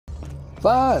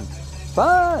Fine.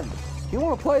 Fine. You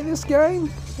want to play this game?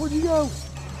 Where'd you go?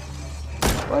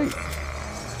 Wait.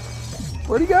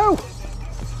 Where'd he go?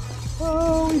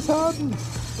 Oh, he's hiding.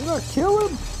 Did I kill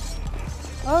him?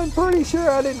 I'm pretty sure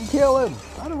I didn't kill him.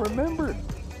 I don't remember.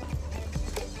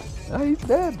 No, he's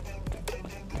dead.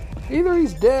 Either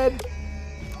he's dead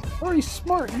or he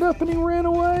smartened up and he ran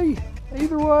away.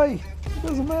 Either way, it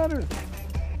doesn't matter.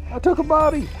 I took a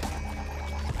body.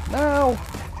 Now,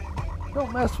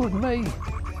 don't mess with me,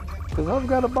 because I've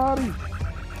got a body.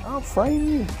 I'll frame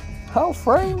you. I'll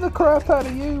frame the crap out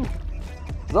of you.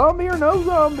 Zombie or no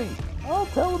zombie. I'll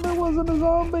tell him it wasn't a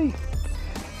zombie.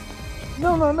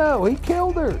 No. He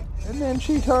killed her. And then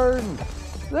she turned.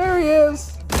 There he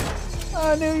is.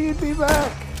 I knew you'd be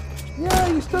back. Yeah,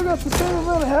 you still got the same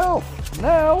amount of health.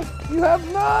 Now, you have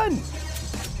none.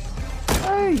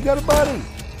 Hey, you got a buddy.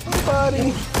 Hey,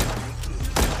 buddy.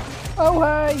 Oh,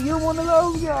 hey, you're one of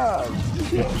those guys. You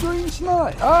shoot green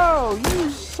snot. Oh, you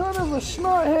son of a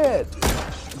snot head.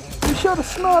 You shot a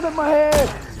snot at my head.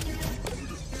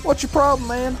 What's your problem,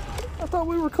 man? I thought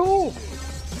we were cool.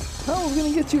 I was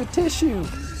gonna get you a tissue.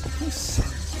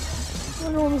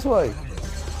 We're going this way.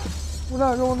 We're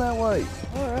not going that way.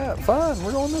 Alright, fine.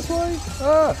 We're going this way?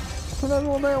 We're not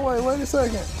going that way. Wait a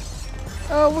second.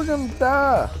 Oh, we're gonna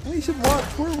die. We should watch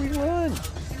where we run.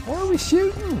 Why are we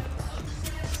shooting?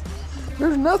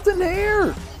 There's nothing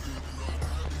here.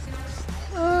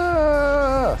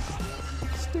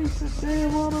 Stupid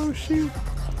damn auto shoot.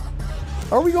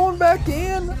 Are we going back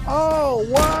in? Oh,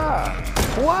 why?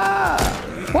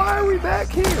 Why are we back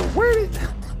here?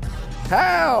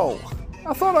 How?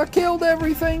 I thought I killed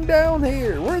everything down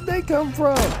here. Where'd they come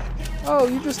from? Oh,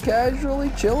 you just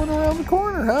casually chilling around the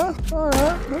corner, huh?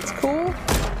 Alright, that's cool.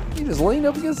 You just lean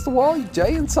up against the wall, you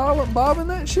Jay and Silent Bobbing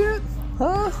that shit?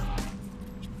 Huh?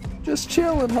 Just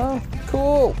chilling, huh?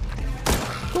 Cool.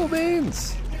 Cool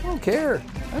beans. I don't care.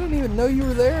 I didn't even know you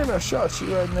were there and I shot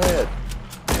you right in the head.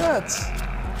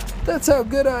 That's how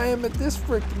good I am at this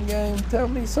freaking game. Tell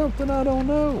me something I don't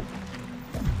know.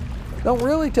 Don't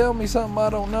really tell me something I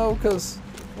don't know, because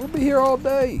we'll be here all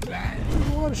day. There's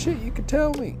a lot of shit you could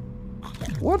tell me.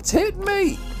 What's hitting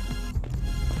me?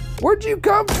 Where'd you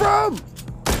come from?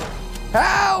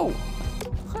 How?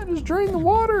 I just drained the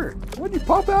water. What'd you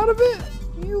pop out of it?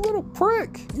 You little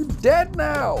prick. You're dead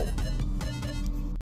now.